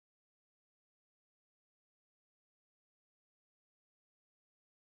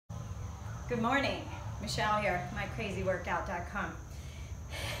Good morning, Michelle here, mycrazyworkout.com.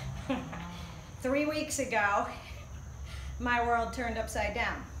 3 weeks ago, my world turned upside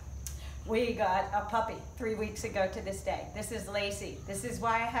down. We got a puppy 3 weeks ago to this day. This is Lacy. This is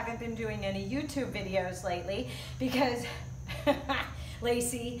why I haven't been doing any YouTube videos lately, because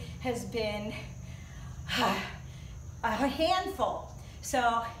Lacy has been a handful.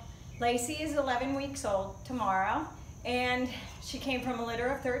 So Lacy is 11 weeks old tomorrow, and she came from a litter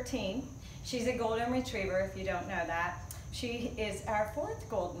of 13. She's a golden retriever, if you don't know that. She is our 4th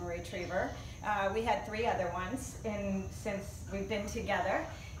golden retriever. We had 3 other ones since we've been together.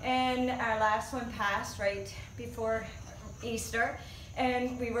 And our last one passed right before Easter,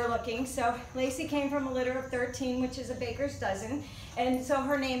 and we were looking. So Lacy came from a litter of 13, which is a baker's dozen. And so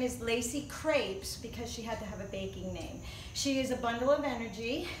her name is Lacy Crepes because she had to have a baking name. She is a bundle of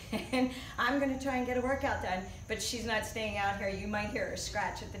energy, and I'm gonna try and get a workout done, but she's not staying out here. You might hear her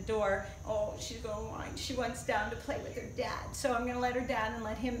scratch at the door. Oh, she's gonna whine. She wants down to play with her dad. So I'm gonna let her down and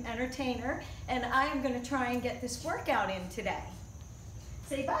let him entertain her, and I'm gonna try and get this workout in today.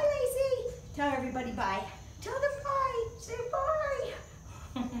 Say bye, Lacy. Tell everybody bye. Tell them bye. Say bye.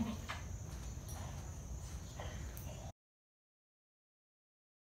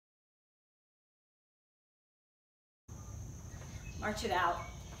 March it out.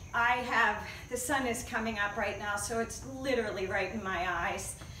 The sun is coming up right now, so it's literally right in my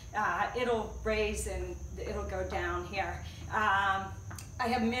eyes. It'll raise and it'll go down here. I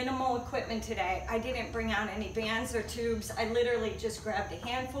have minimal equipment today. I didn't bring out any bands or tubes. I literally just grabbed a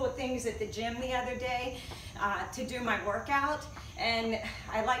handful of things at the gym the other day to do my workout. And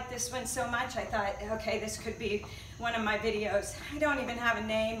I like this one so much, I thought, okay, this could be one of my videos. I don't even have a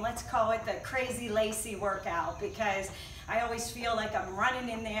name. Let's call it the Crazy Lacy Workout, because I always feel like I'm running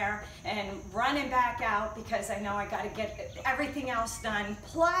in there and running back out because I know I got to get everything else done,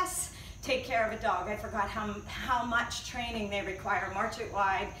 plus take care of a dog. I forgot how much training they require. March it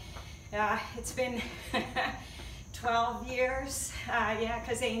wide. It's been 12 years, yeah,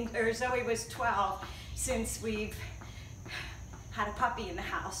 because Zoe was 12 since we've had a puppy in the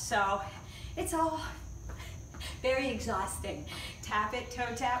house. So it's all very exhausting. Tap it,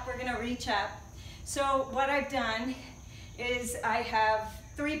 toe tap, we're gonna reach up. So what I've done is I have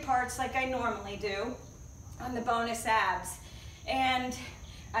 3 parts like I normally do on the bonus abs. And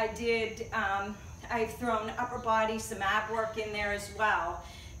I've thrown upper body, some ab work in there as well,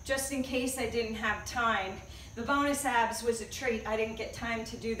 just in case I didn't have time. The bonus abs was a treat. I didn't get time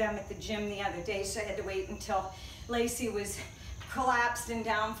to do them at the gym the other day, so I had to wait until Lacy was collapsed and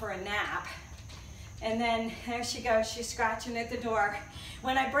down for a nap. And then there she goes, she's scratching at the door.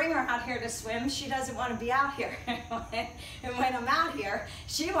 When I bring her out here to swim, she doesn't want to be out here. And when I'm out here,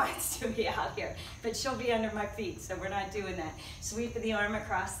 she wants to be out here. But she'll be under my feet, so we're not doing that. Sweep of the arm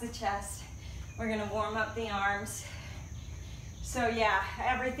across the chest. We're gonna warm up the arms. So yeah,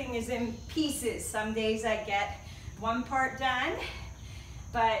 everything is in pieces. Some days I get 1 part done,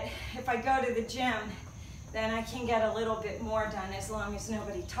 but if I go to the gym, then I can get a little bit more done as long as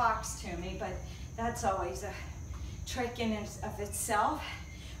nobody talks to me. But that's always a trick in and of itself.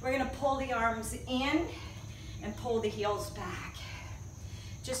 We're gonna pull the arms in and pull the heels back.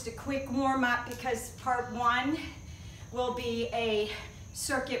 Just a quick warm up, because part 1 will be a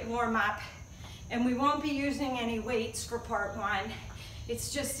circuit warm up, and we won't be using any weights for part 1.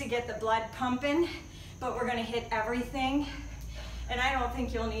 It's just to get the blood pumping, but we're gonna hit everything. And I don't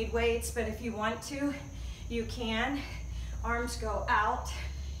think you'll need weights, but if you want to, you can. Arms go out,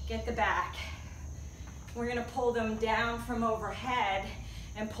 get the back. We're gonna pull them down from overhead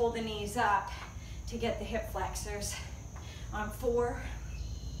and pull the knees up to get the hip flexors. On 4,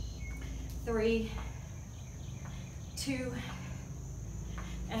 3, 2,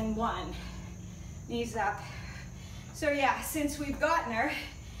 and 1. Knees up. So yeah, since we've gotten her,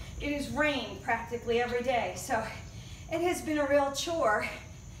 it has rained practically every day. So it has been a real chore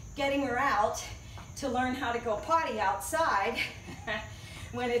getting her out to learn how to go potty outside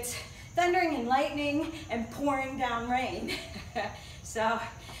when it's thundering and lightning and pouring down rain. So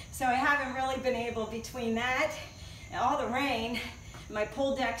I haven't really been able, between that and all the rain, my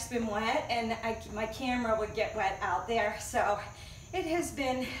pool deck's been wet, and my camera would get wet out there. So it has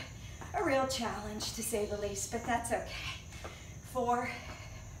been a real challenge, to say the least, but that's okay. 4,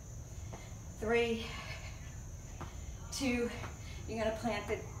 3, 2, you're gonna plant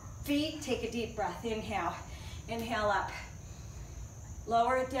the feet, take a deep breath, inhale, inhale up.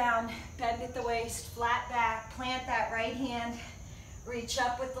 Lower it down, bend at the waist, flat back, plant that right hand, reach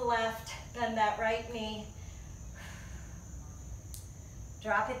up with the left, bend that right knee,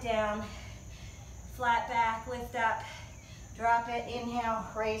 drop it down, flat back, lift up, Drop it, inhale,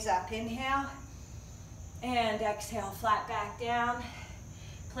 raise up, inhale, and exhale, flat back down.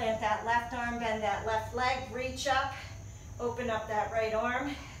 Plant that left arm, bend that left leg, reach up, open up that right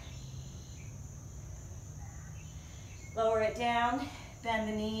arm. Lower it down,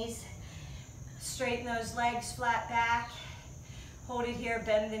 bend the knees, straighten those legs flat back. Hold it here,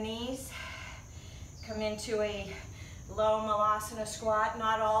 bend the knees. Come into a low malasana squat,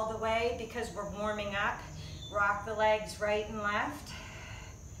 not all the way because we're warming up. Rock the legs right and left.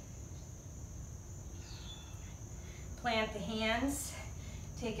 Plant the hands,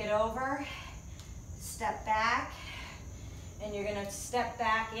 take it over, step back, and you're gonna step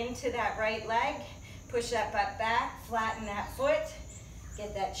back into that right leg. Push that butt back, flatten that foot,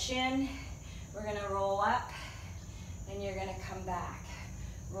 get that shin. We're gonna roll up, and you're gonna come back.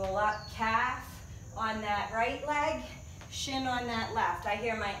 Roll up, calf on that right leg, shin on that left. I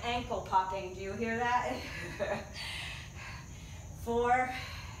hear my ankle popping. Do you hear that? 4,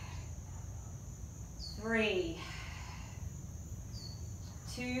 3,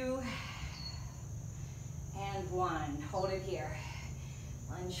 2, and 1. Hold it here.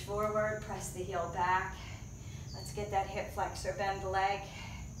 Lunge forward, press the heel back. Let's get that hip flexor, bend the leg,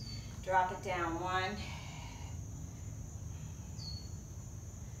 drop it down. 1.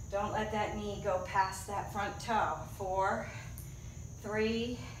 Don't let that knee go past that front toe. 4,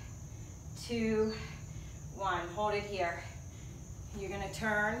 3, 2, 1. Hold it here. You're gonna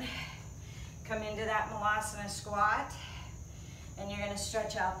turn, come into that malasana squat, and you're gonna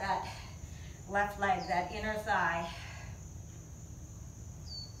stretch out that left leg, that inner thigh.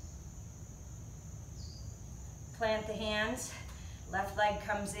 Plant the hands, left leg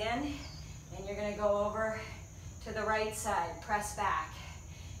comes in, and you're gonna go over to the right side, press back,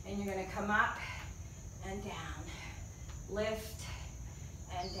 and you're gonna come up and down, lift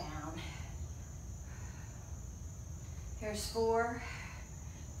and down. Here's 4,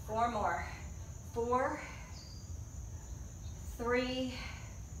 4 more, 4, 3,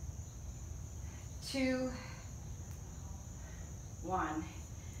 2, 1.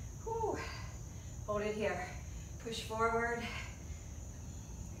 Whew. Hold it here. Push forward.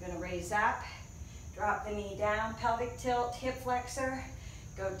 You're gonna raise up, drop the knee down, pelvic tilt, hip flexor,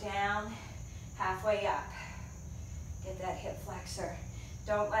 go down, halfway up. Get that hip flexor.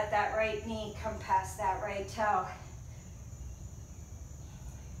 Don't let that right knee come past that right toe.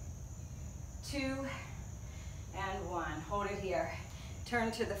 2 and 1. Hold it here.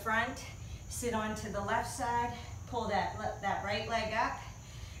 Turn to the front, sit onto the left side, pull that right leg up.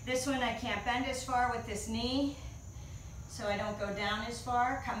 This one I can't bend as far with this knee, so I don't go down as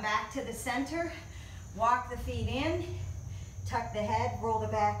far. Come back to the center, walk the feet in, tuck the head, roll the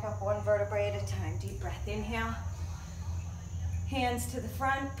back up 1 vertebrae at a time. Deep breath, inhale. Hands to the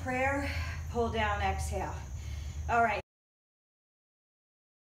front, prayer, pull down, exhale. All right.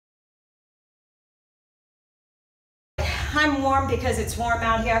 I'm warm because it's warm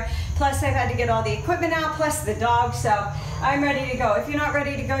out here. Plus I've had to get all the equipment out, plus the dog, so I'm ready to go. If you're not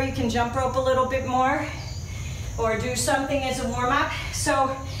ready to go, you can jump rope a little bit more or do something as a warm-up.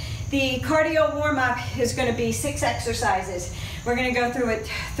 So the cardio warm-up is gonna be 6 exercises. We're gonna go through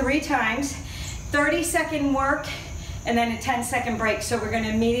it 3 times, 30-second work, and then a 10-second break. So we're gonna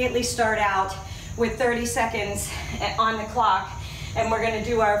immediately start out with 30 seconds on the clock, and we're gonna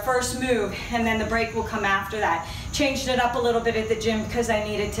do our first move, and then the break will come after that. Changed it up a little bit at the gym because I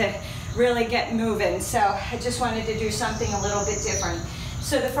needed to really get moving, so I just wanted to do something a little bit different.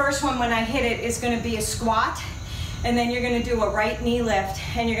 So the first one, when I hit it, is gonna be a squat, and then you're gonna do a right knee lift,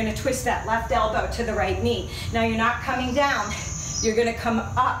 and you're gonna twist that left elbow to the right knee. Now you're not coming down, you're gonna come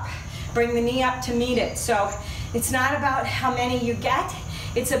up, bring the knee up to meet it. So it's not about how many you get,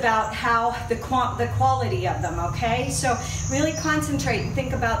 it's about how the quality of them, okay? So really concentrate and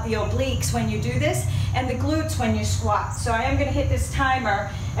think about the obliques when you do this and the glutes when you squat. So I am gonna hit this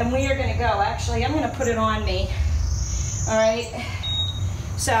timer and we are gonna go. Actually, I'm gonna put it on me, all right?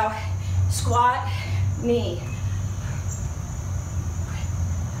 So squat, knee.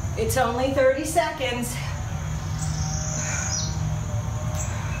 It's only 30 seconds.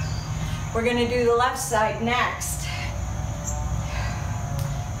 We're gonna do the left side next.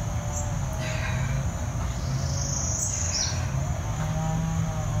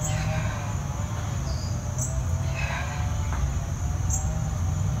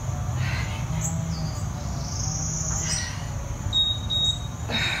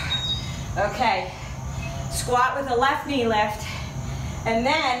 Okay, squat with a left knee lift, and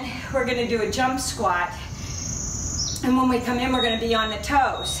then we're gonna do a jump squat. And when we come in, we're gonna be on the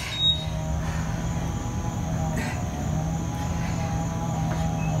toes.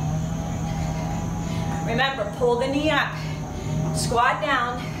 Remember, pull the knee up, Squat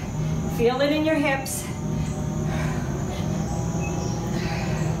down. Feel it in your hips.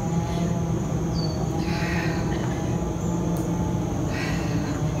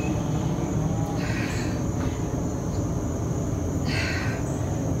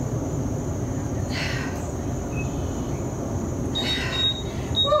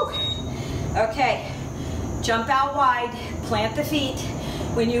 Okay, jump out wide, plant the feet.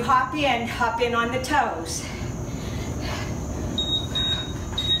 When you hop in on the toes.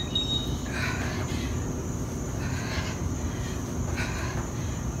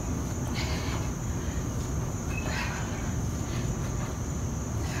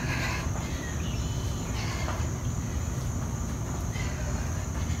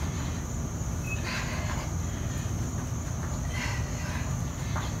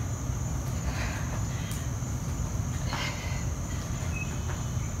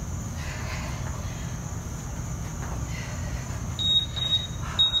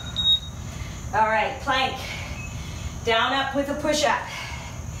 All right, plank. Down, up with a push-up.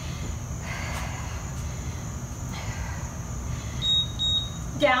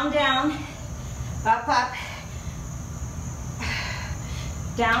 Down, down. Up, up.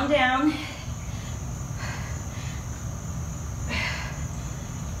 Down, down.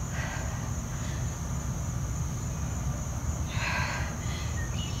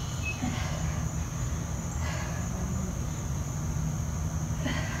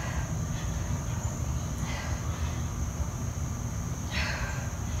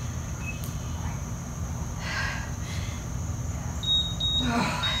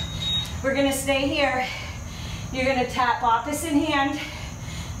 We're gonna stay here. You're gonna tap opposite hand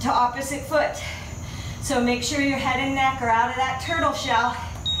to opposite foot. So make sure your head and neck are out of that turtle shell.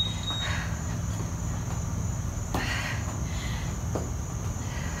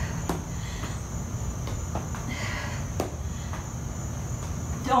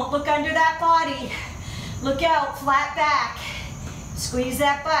 Don't look under that body. Look out, flat back. Squeeze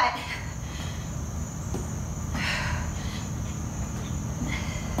that butt.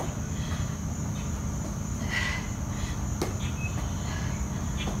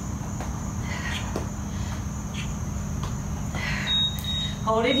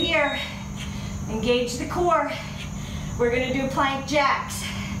 Hold it here. Engage the core. We're gonna do plank jacks.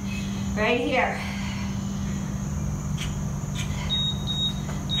 Right here.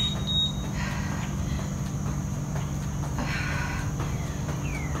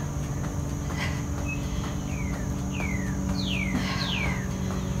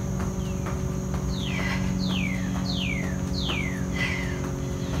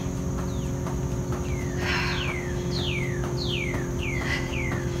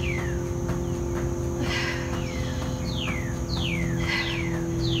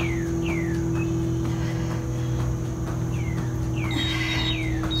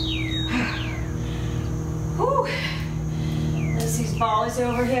 Lacy's ball is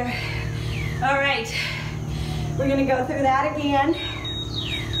over here. All right, we're gonna go through that again.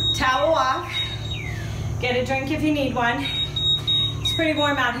 Towel off. Get a drink if you need one. It's pretty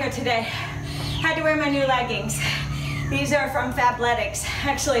warm out here today. Had to wear my new leggings. These are from Fabletics.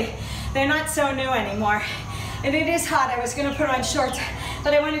 Actually, they're not so new anymore. And it is hot. I was gonna put on shorts,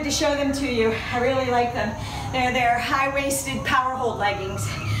 but I wanted to show them to you. I really like them. They're high-waisted power hold leggings,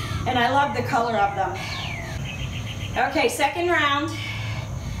 and I love the color of them. Okay, second round.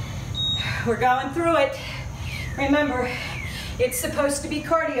 We're going through it. Remember, it's supposed to be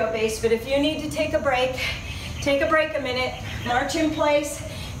cardio based, but if you need to take a break a minute, march in place,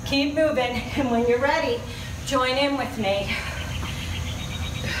 keep moving, and when you're ready, join in with me.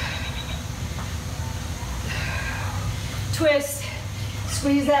 Twist,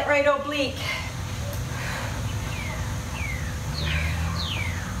 squeeze that right oblique.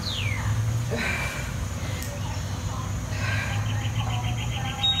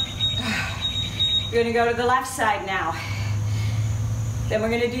 You're gonna go to the left side now. Then we're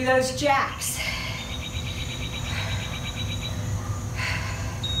gonna do those jacks.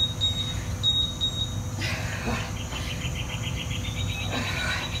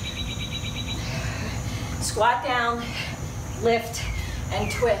 Squat down, lift, and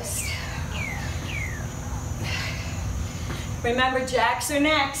twist. Remember, jacks are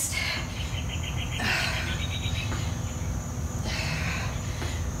next.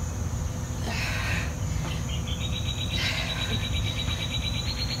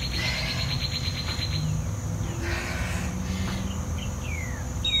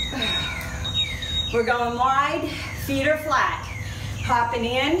 We're going wide, feet are flat. Hopping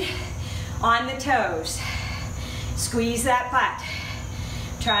in on the toes. Squeeze that butt.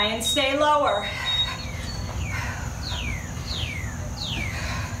 Try and stay lower.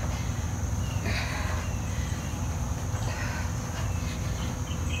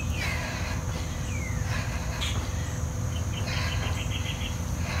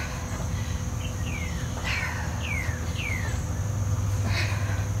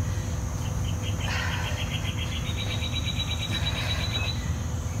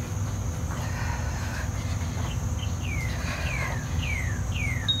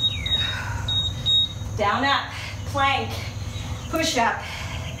 Down, up, plank, push up.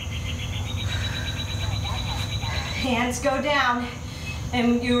 Hands go down,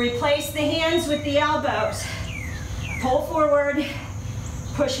 and you replace the hands with the elbows. Pull forward,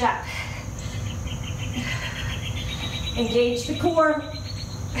 push up. Engage the core.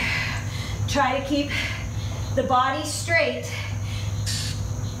 Try to keep the body straight.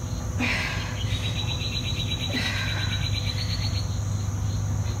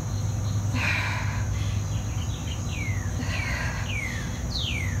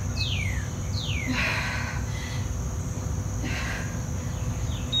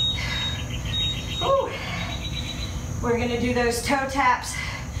 We're going to do those toe taps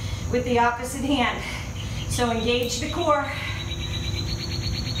with the opposite hand. So engage the core.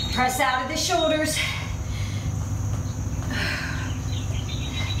 Press out of the shoulders.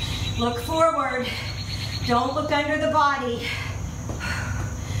 Look forward. Don't look under the body.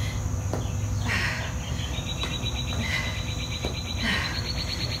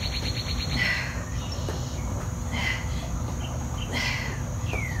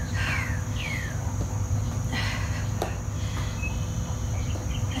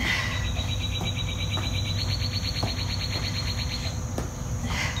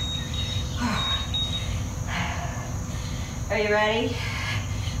 Are you ready?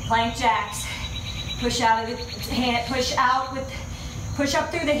 Plank jacks. Push out of the hand, push out with, push up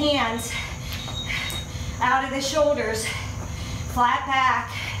through the hands, out of the shoulders, flat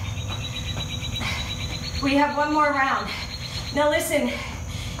back. We have one more round. Now listen,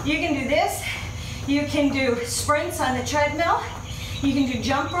 you can do this. You can do sprints on the treadmill. You can do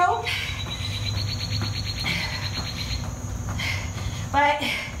jump rope. But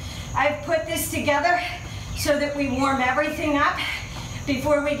I've put this together so that we warm everything up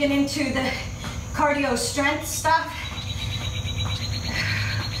before we get into the cardio strength stuff.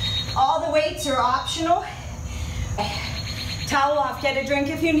 All the weights are optional. Towel off, get a drink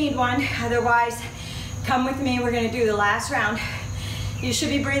if you need one. Otherwise, come with me, we're gonna do the last round. You should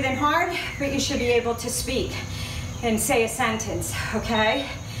be breathing hard, but you should be able to speak and say a sentence, okay?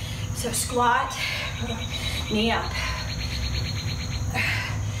 So squat, knee up.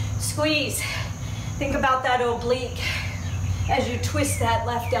 Squeeze. Think about that oblique as you twist that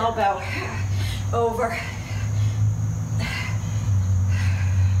left elbow over.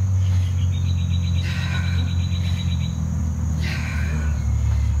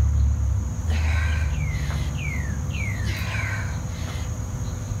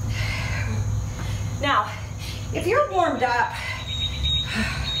 Now, if you're warmed up,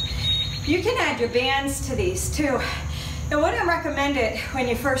 you can add your bands to these too. I wouldn't recommend it when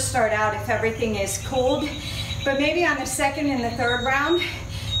you first start out if everything is cold, but maybe on the second and the third round,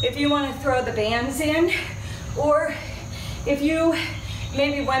 if you want to throw the bands in, or if you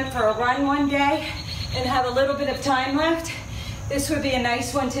maybe went for a run one day and have a little bit of time left, this would be a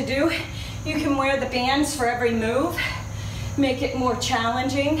nice one to do. You can wear the bands for every move, make it more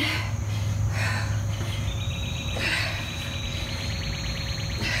challenging.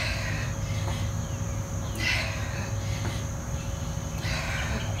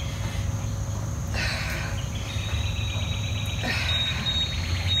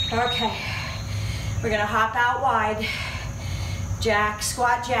 Okay, we're gonna hop out wide, jack,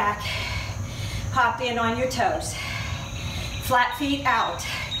 squat jack, hop in on your toes, flat feet out,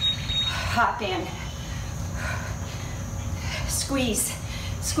 hop in, squeeze,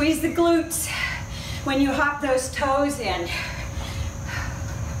 squeeze the glutes when you hop those toes in.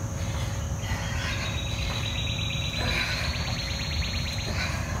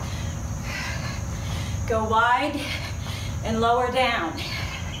 Go wide and lower down.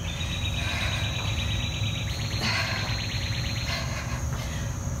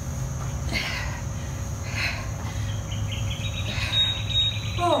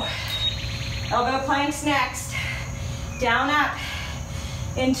 Elbow planks next. Down, up,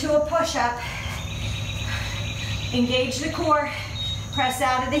 into a push-up. Engage the core, press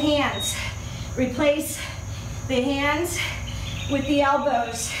out of the hands. Replace the hands with the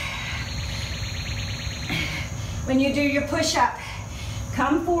elbows. When you do your push-up,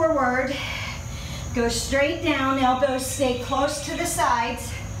 come forward, go straight down, elbows stay close to the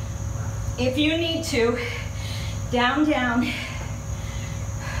sides. If you need to, down, down.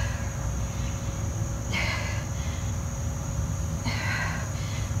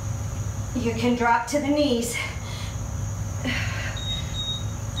 You can drop to the knees.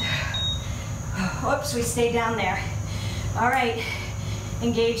 Oops, we stay down there. All right,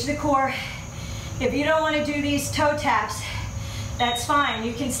 engage the core. If you don't want to do these toe taps, that's fine.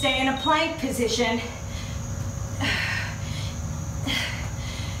 You can stay in a plank position.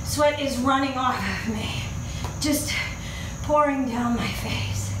 Sweat is running off of me, just pouring down my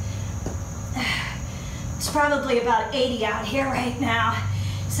face. It's probably about 80 out here right now,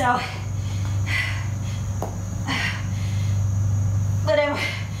 so, but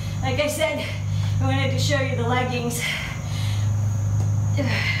like I said, I wanted to show you the leggings.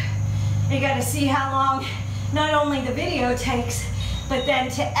 You gotta see how long not only the video takes, but then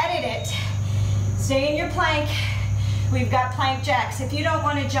to edit it. Stay in your plank. We've got plank jacks. If you don't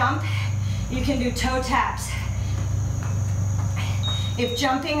want to jump, you can do toe taps. If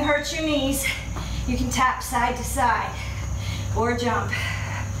jumping hurts your knees, you can tap side to side or jump.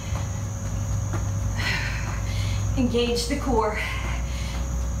 Engage the core.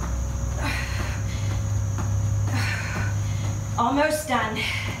 Almost done.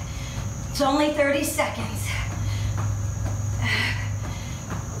 It's only 30 seconds.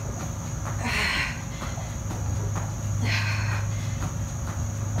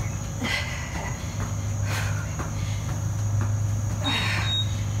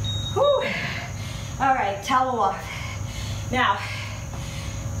 All right, towel off. Now,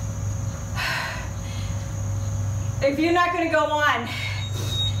 if you're not going to go on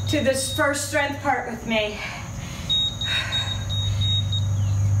to this first strength part with me,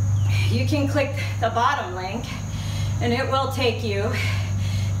 you can click the bottom link and it will take you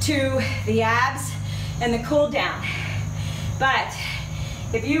to the abs and the cool down. But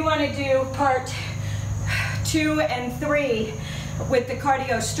if you want to do part 2 and 3 with the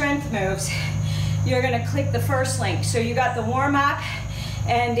cardio strength moves, you're going to click the first link. So you got the warm up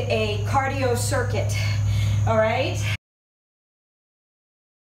and a cardio circuit. All right.